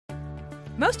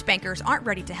Most bankers aren't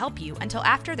ready to help you until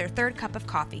after their third cup of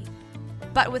coffee.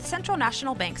 But with Central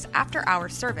National Bank's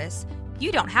after-hours service,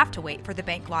 you don't have to wait for the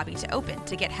bank lobby to open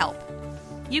to get help.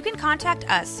 You can contact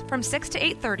us from 6 to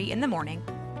 8:30 in the morning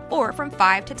or from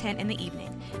 5 to 10 in the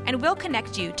evening, and we'll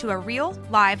connect you to a real,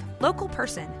 live, local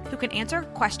person who can answer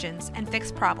questions and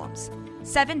fix problems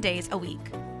 7 days a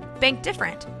week. Bank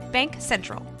different. Bank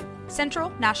Central. Central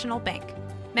National Bank.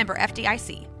 Member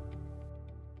FDIC.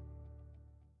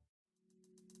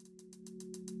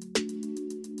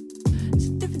 It's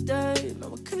a different day,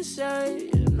 man, what can I say?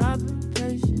 And I've been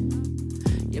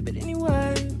patient. Yeah, but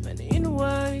anyway, man, in a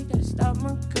way, gotta stop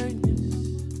my greatness.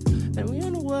 Man, we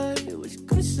on the way, what you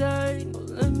gonna say? No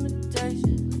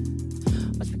limitation.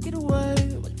 Watch me get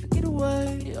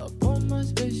away, up on my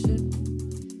spaceship.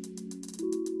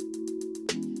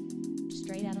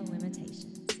 Straight Out of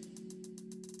Limitations.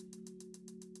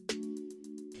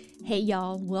 Hey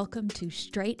y'all, welcome to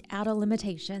Straight Out of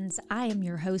Limitations. I am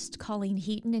your host, Colleen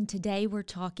Heaton, and today we're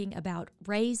talking about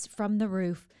Raise from the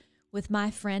Roof with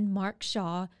my friend Mark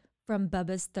Shaw from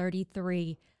Bubba's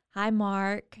 33. Hi,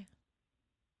 Mark.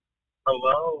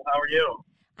 Hello, how are you?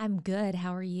 I'm good.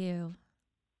 How are you?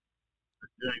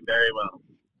 Doing very well.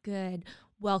 Good.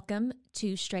 Welcome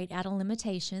to Straight Out of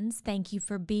Limitations. Thank you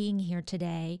for being here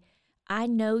today. I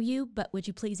know you, but would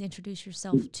you please introduce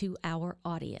yourself to our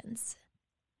audience?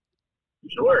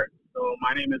 Sure. So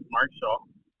my name is Mark Shaw,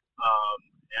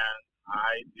 and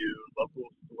I do local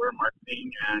store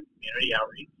marketing and community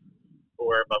outreach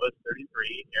for Bubba's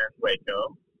 33 here in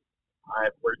Waco.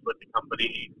 I've worked with the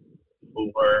company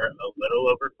for a little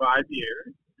over 5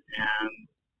 years, and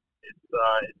it's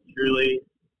truly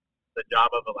the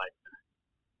job of a lifetime.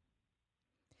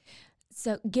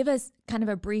 So give us kind of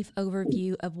a brief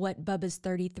overview of what Bubba's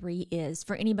 33 is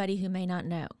for anybody who may not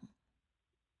know.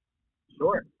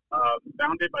 Sure.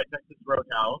 Founded by Texas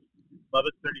Roadhouse,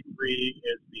 Bubba's 33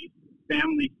 is the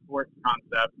family sports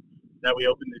concept that we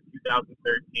opened in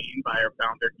 2013 by our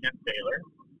founder, Kent Taylor.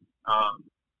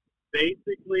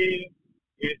 Basically,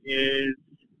 it's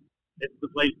the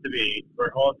place to be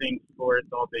for all things sports,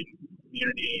 all things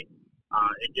community.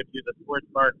 It gives you the sports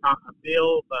bar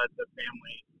feel, but the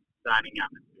family dining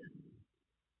atmosphere.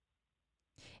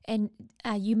 And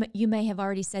you may have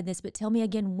already said this, but tell me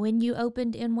again when you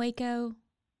opened in Waco.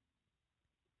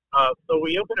 So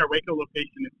we opened our Waco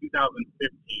location in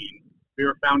 2015. We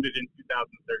were founded in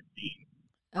 2013.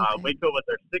 Okay. Waco was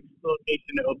our 6th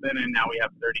location to open, and now we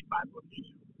have 35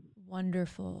 locations.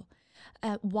 Wonderful.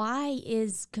 Why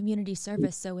is community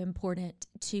service so important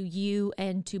to you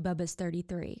and to Bubba's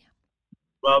 33?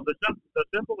 Well, the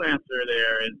simple answer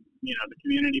there is, the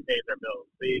community pays our bills.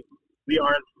 We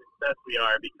are the success we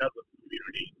are because of the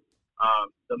community.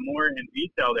 The more in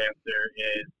detailed answer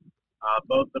is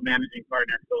both the managing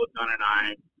partner, Philip Dunn, and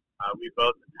I, we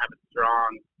both have a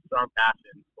strong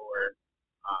passion for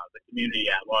the community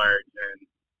at large, and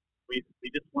we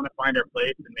just want to find our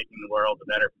place in making the world a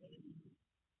better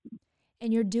place.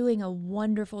 And you're doing a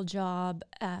wonderful job.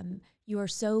 You are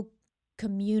so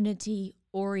community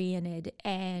oriented,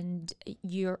 and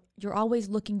you're always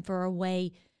looking for a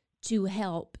way to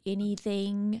help.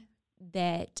 Anything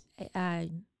that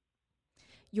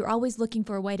you're always looking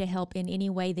for a way to help in any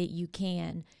way that you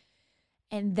can.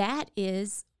 And that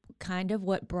is kind of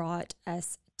what brought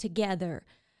us together.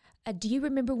 Do you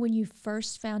remember when you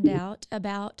first found out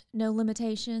about No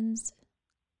Limitations?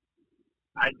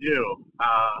 I do.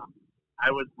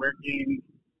 I was working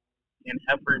in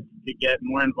efforts to get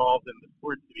more involved in the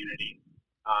sports community,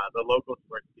 the local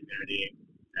sports community,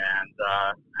 and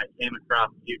I came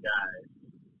across you guys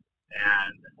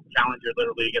and Challenger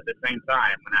Little League at the same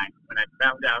time. When I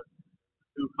found out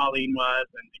who Colleen was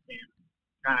and became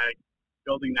kind of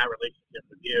building that relationship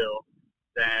with you,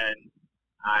 then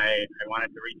I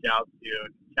wanted to reach out to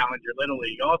Challenger Little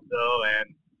League also,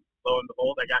 and lo and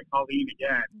behold, I got Colleen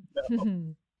again.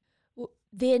 So. Well,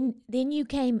 then you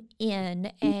came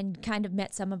in and kind of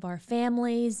met some of our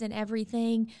families and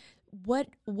everything. What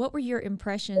were your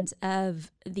impressions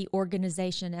of the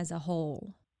organization as a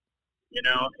whole?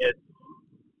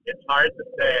 It's hard to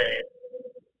say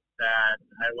that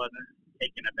I wasn't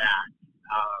taken aback.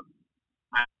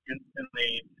 I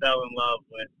instantly fell in love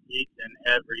with each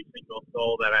and every single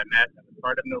soul that I met as a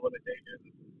part of No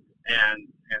Limitations and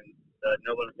the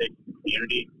No Limitations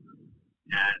community,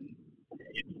 and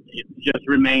it's just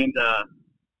remained a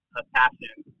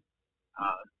passion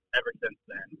ever since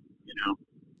then.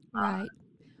 Right.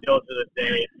 Still to this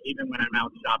day, even when I'm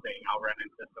out shopping, I'll run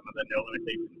into some of the No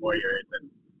Limitations warriors, and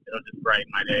it'll just brighten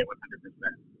my day 100%.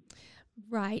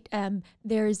 Right.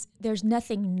 There's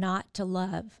nothing not to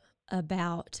love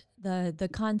about the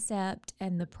concept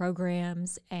and the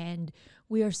programs, and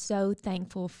we are so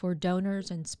thankful for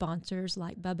donors and sponsors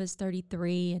like Bubba's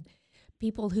 33 and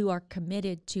people who are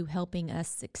committed to helping us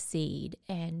succeed.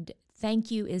 And thank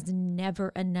you is never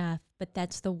enough, but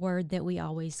that's the word that we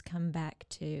always come back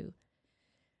to.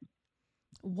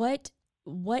 What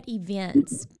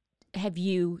events have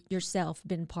you yourself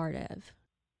been part of?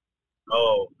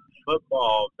 Oh,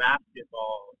 football,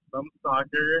 basketball, some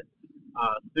soccer.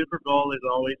 Super Bowl is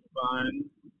always fun.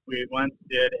 We once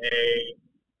did a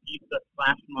pizza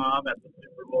flash mob at the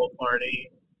Super Bowl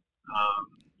party.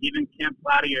 Even Camp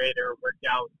Gladiator worked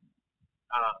out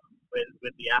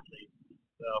with the athletes.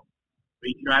 So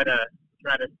we try to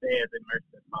stay as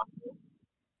immersed as possible.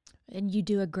 And you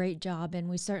do a great job, and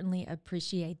we certainly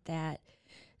appreciate that.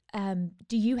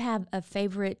 Do you have a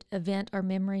favorite event or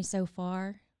memory so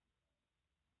far?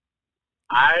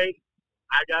 I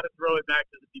got to throw it back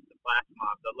to the pizza flash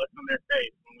mob. The look on their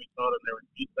face when we told them there was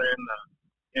pizza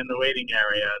in the waiting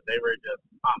area, they were just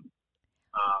pumped.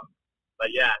 But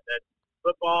yeah, that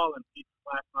football and pizza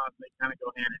flash mobs, they kind of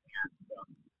go hand in hand. So.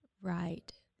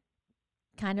 Right.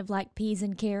 Kind of like peas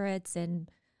and carrots and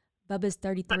Bubba's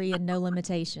 33 and No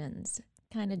Limitations.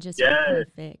 Kind of just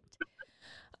perfect.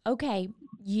 Okay,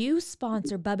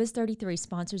 Bubba's 33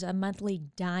 sponsors a monthly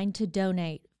Dine to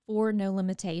Donate for No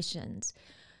Limitations.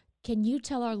 Can you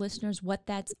tell our listeners what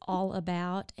that's all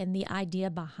about and the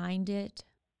idea behind it?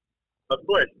 Of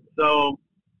course. So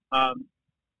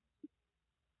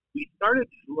we started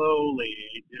slowly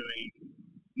doing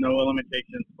No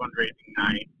Limitations fundraising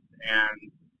nights,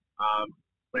 and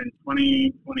when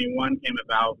 2021 came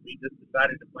about, we just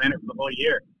decided to plan it for the whole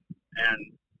year.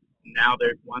 And now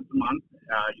there's once a month.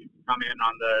 You can come in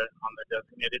on the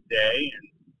designated day, and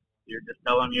you're just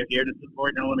tell them you're here to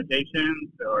support No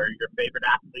Limitations or your favorite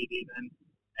athlete even.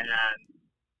 And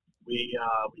we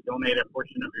donate a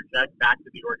portion of your check back to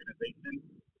the organization.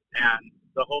 And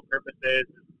the whole purpose is,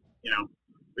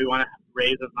 we want to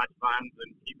raise as much funds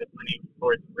and keep as many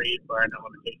sports free for our No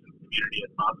Limitations community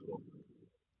as possible.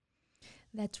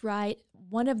 That's right.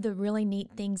 One of the really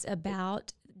neat things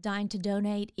about Dine to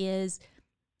Donate is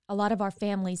a lot of our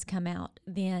families come out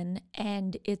then,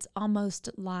 and it's almost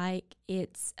like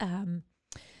it's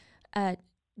a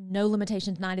No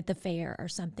Limitations night at the fair or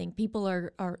something. People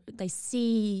they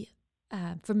see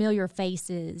familiar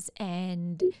faces,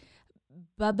 and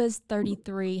Bubba's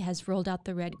 33 has rolled out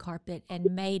the red carpet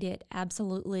and made it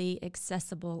absolutely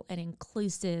accessible and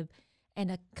inclusive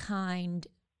and a kind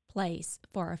place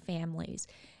for our families.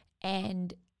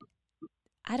 And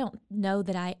I don't know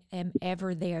that I am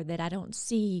ever there that I don't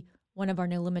see one of our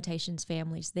No Limitations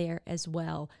families there as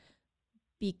well,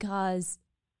 because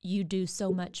you do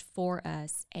so much for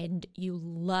us and you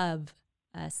love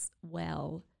us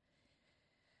well.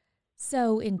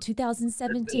 So in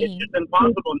 2017... It's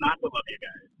impossible not to love you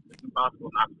guys. It's impossible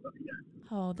not to love you guys.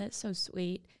 Oh, that's so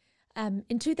sweet.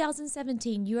 In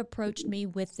 2017, you approached me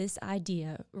with this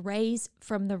idea, Raise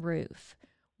from the Roof.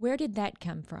 Where did that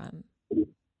come from?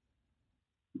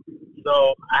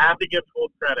 So I have to give full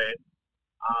credit.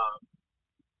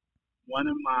 One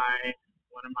of my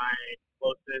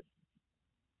closest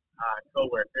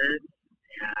coworkers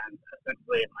and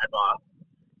essentially my boss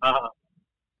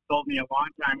told me a long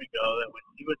time ago that when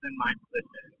she was in my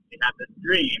position, she had this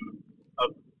dream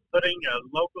of putting a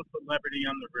local celebrity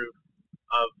on the roof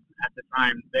of, at the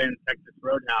time, then Texas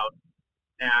Roadhouse,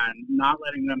 and not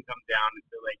letting them come down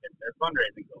until they hit their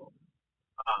fundraising goals.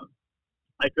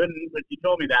 I couldn't, when she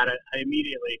told me that, I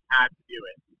immediately had to do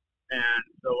it. And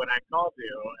so when I called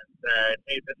you and said,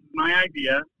 hey, this is my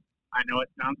idea, I know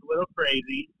it sounds a little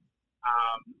crazy,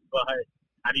 but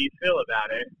how do you feel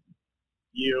about it?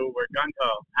 You were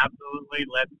gung-ho. Absolutely,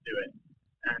 let's do it.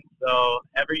 And so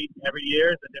every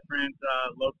year is a different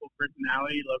local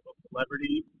personality, local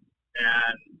celebrity,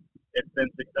 and it's been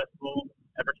successful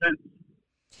ever since.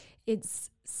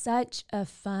 It's such a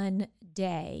fun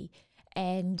day.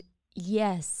 And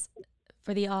yes,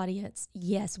 for the audience,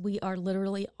 yes, we are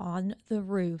literally on the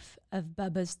roof of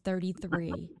Bubba's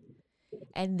 33.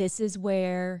 And this is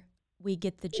where we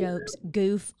get the jokes,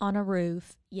 goof on a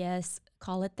roof. Yes,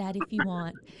 call it that if you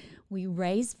want. We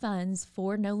raise funds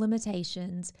for No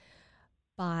Limitations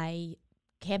by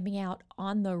camping out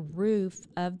on the roof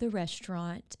of the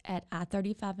restaurant at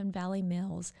I-35 and Valley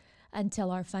Mills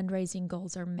until our fundraising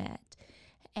goals are met.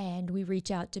 And we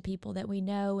reach out to people that we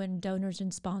know and donors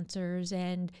and sponsors.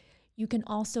 And you can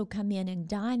also come in and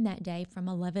dine that day from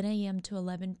 11 a.m. to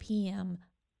 11 p.m.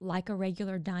 like a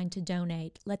regular Dine to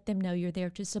Donate. Let them know you're there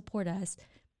to support us,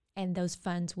 and those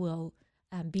funds will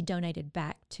be donated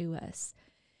back to us.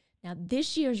 Now,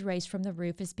 this year's Race from the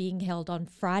Roof is being held on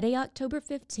Friday, October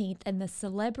 15th, and the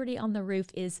celebrity on the roof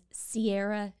is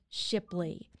Sierra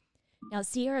Shipley. Now,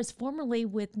 Sierra is formerly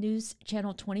with News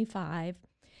Channel 25,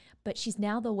 but she's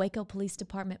now the Waco Police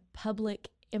Department Public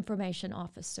Information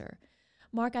Officer.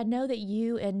 Mark, I know that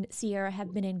you and Sierra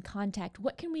have been in contact.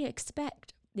 What can we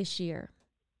expect this year?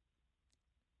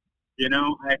 You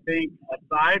know, I think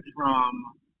aside from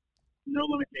No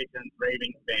Limitations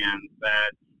raving fans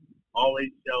that always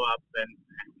show up and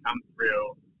come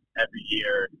through every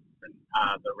year for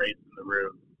the Race from the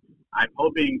Roof, I'm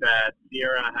hoping that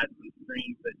Sierra has some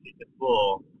strings that she can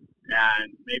pull,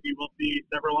 and maybe we'll see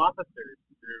several officers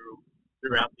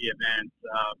throughout the event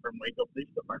from Waco Police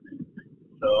Department.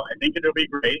 So I think it'll be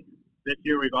great. This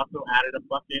year we've also added a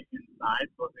bucket inside,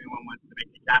 so if anyone wants to make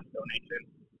a cash donation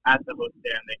at the host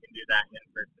stand, they can do that in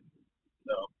person.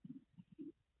 So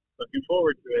looking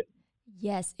forward to it.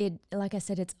 Yes, like I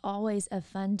said, it's always a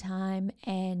fun time,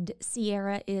 and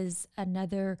Sierra is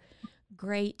another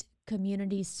great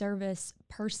community service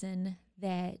person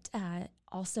that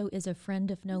also is a friend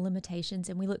of No Limitations,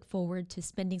 and we look forward to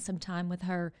spending some time with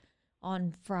her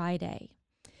on Friday.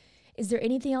 Is there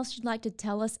anything else you'd like to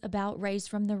tell us about Raise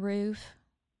from the Roof?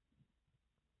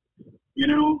 You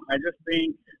know, I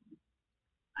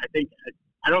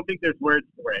don't think there's words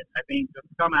for it. I think just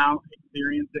come out,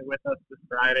 experience it with us this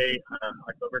Friday,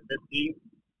 October 15th,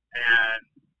 and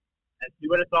see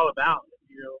what it's all about. If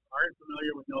you aren't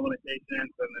familiar with No Limitations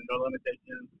and the No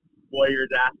Limitations Warriors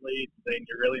athletes, then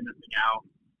you're really missing out.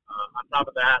 On top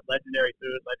of that, legendary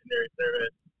food, legendary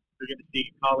service. We're going to see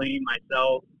Colleen,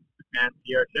 myself, and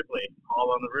Sierra Shipley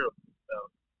all on the roof. So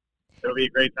it'll be a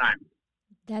great time.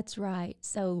 That's right.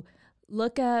 So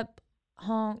look up,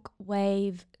 honk,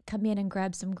 wave, come in and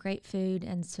grab some great food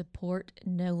and support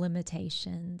No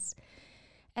Limitations.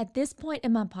 At this point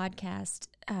in my podcast,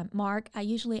 Mark, I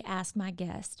usually ask my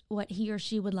guest what he or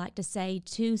she would like to say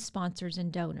to sponsors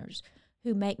and donors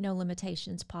who make No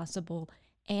Limitations possible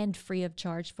and free of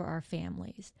charge for our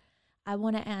families. I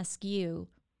want to ask you,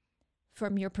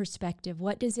 from your perspective,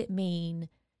 what does it mean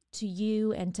to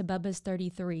you and to Bubba's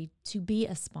 33 to be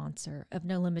a sponsor of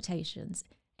No Limitations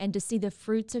and to see the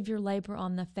fruits of your labor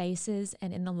on the faces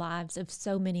and in the lives of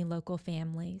so many local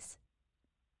families?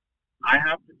 I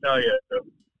have to tell you,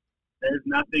 there's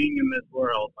nothing in this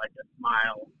world like a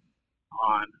smile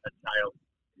on a child's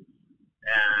face.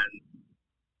 And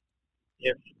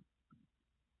if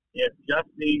just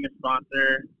being a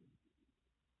sponsor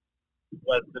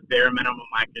was the bare minimum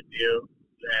I could do,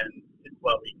 then it's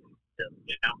what we can do,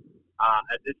 you know.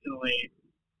 Additionally,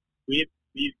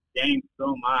 we've gained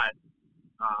so much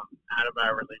out of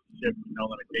our relationship with No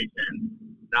Limitations.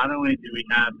 Not only do we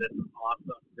have this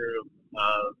awesome group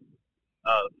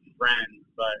of friends,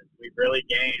 but we've really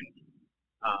gained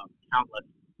countless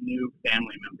new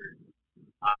family members,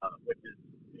 which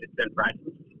it's been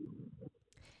priceless.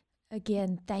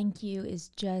 Again, thank you is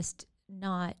just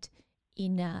not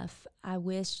enough. I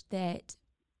wish that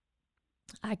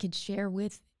I could share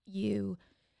with you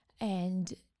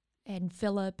and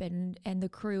Philip and the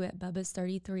crew at Bubba's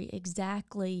 33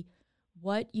 exactly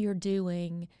what you're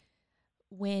doing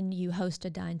when you host a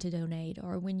Dine to Donate,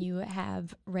 or when you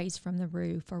have Raise from the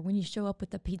Roof, or when you show up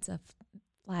with the pizza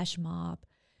flash mob.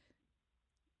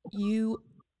 You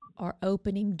are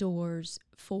opening doors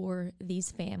for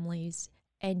these families,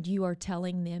 and you are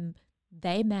telling them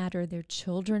they matter, their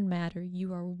children matter,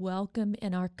 you are welcome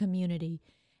in our community,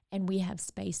 and we have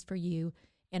space for you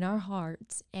in our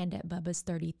hearts and at Bubba's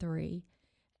 33.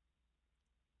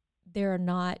 There are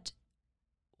not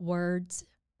words,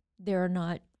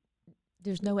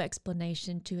 there's no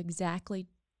explanation to exactly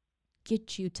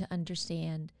get you to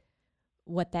understand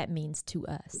what that means to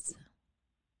us.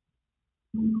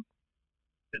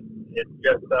 It's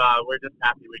just, we're just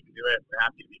happy we can do it. We're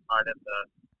happy to be part of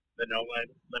the No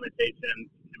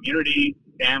Limitations community,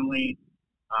 family,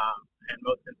 and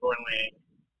most importantly,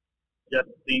 just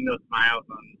seeing those smiles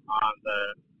on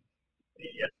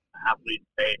the athlete's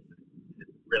face is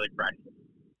really priceless.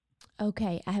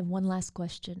 Okay, I have one last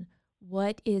question.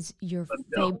 What is your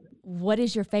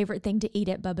favorite thing to eat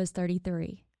at Bubba's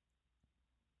 33?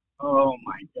 Oh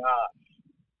my gosh!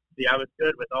 See, I was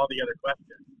good with all the other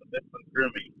questions, but this one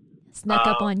threw me. Snuck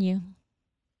up on you.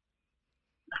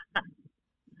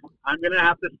 I'm gonna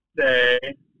have to say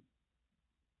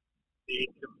the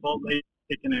Chipotle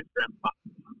chicken and shrimp pasta.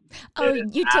 Oh,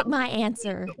 you took my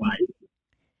answer.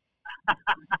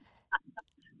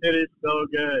 It is so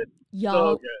good.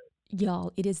 Y'all, so good.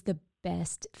 Y'all, it is the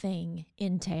best thing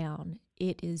in town.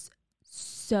 It is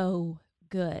so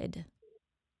good.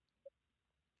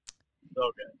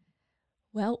 So good.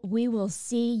 Well, we will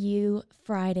see you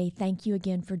Friday. Thank you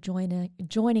again for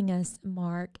joining us,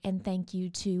 Mark, and thank you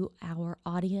to our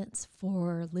audience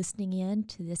for listening in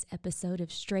to this episode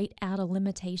of Straight Outta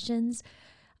Limitations.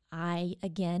 I,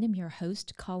 again, am your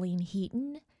host, Colleen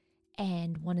Heaton,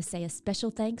 and want to say a special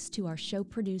thanks to our show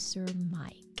producer,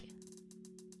 Mike.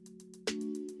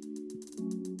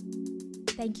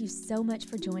 Thank you so much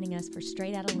for joining us for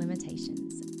Straight Outta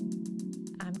Limitations.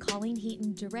 I'm Colleen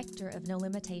Heaton, Director of No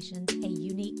Limitations, a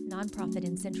unique nonprofit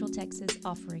in Central Texas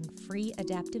offering free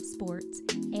adaptive sports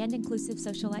and inclusive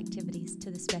social activities to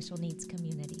the special needs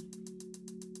community.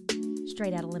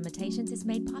 Straight Outta Limitations is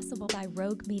made possible by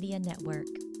Rogue Media Network,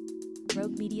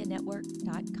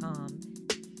 roguemedianetwork.com.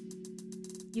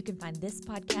 You can find this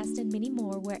podcast and many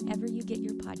more wherever you get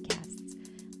your podcasts,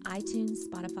 iTunes,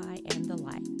 Spotify, and the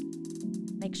like.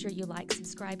 Make sure you like,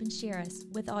 subscribe, and share us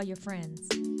with all your friends.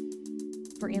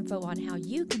 For info on how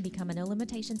you can become a No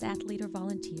Limitations athlete or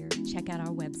volunteer, check out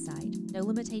our website,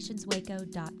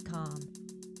 nolimitationswaco.com,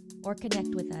 or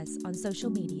connect with us on social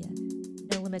media,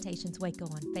 No Limitations Waco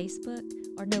on Facebook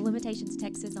or No Limitations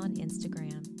Texas on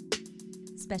Instagram.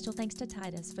 Special thanks to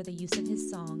Titus for the use of his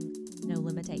song, No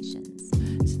Limitations.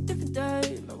 It's a different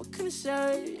day, man, what can I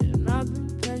say? And I've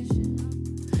been patient.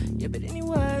 Yeah, but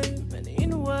anyway.